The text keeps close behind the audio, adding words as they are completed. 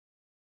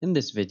In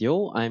this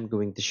video, I'm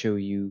going to show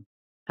you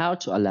how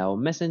to allow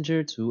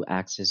Messenger to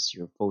access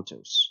your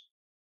photos.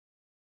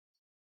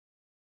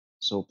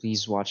 So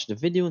please watch the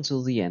video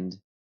until the end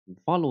and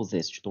follow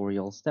this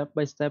tutorial step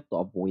by step to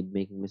avoid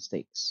making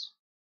mistakes.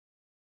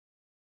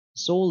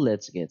 So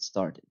let's get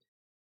started.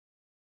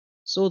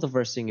 So the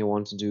first thing you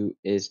want to do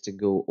is to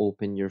go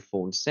open your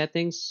phone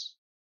settings.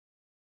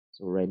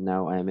 So right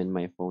now I'm in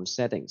my phone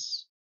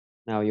settings.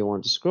 Now you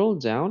want to scroll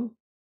down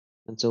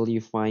until you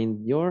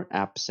find your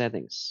app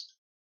settings.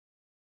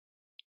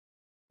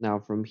 Now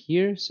from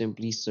here,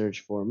 simply search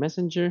for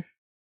Messenger.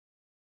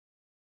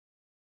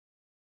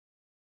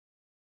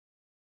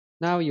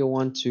 Now you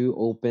want to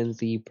open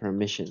the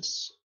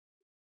permissions.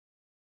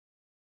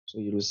 So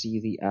you'll see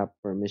the app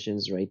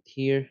permissions right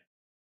here.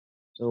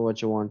 So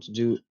what you want to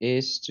do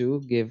is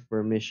to give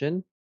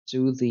permission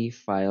to the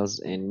files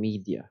and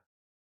media.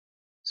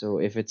 So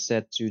if it's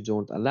set to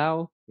don't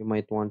allow, you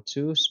might want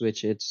to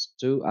switch it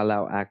to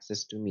allow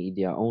access to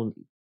media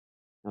only.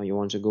 Now you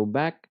want to go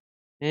back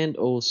and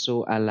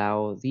also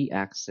allow the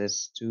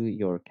access to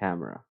your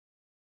camera.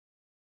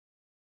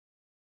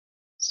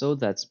 So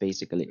that's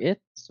basically it.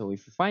 So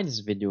if you find this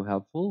video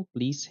helpful,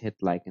 please hit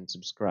like and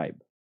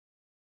subscribe.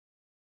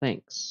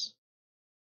 Thanks.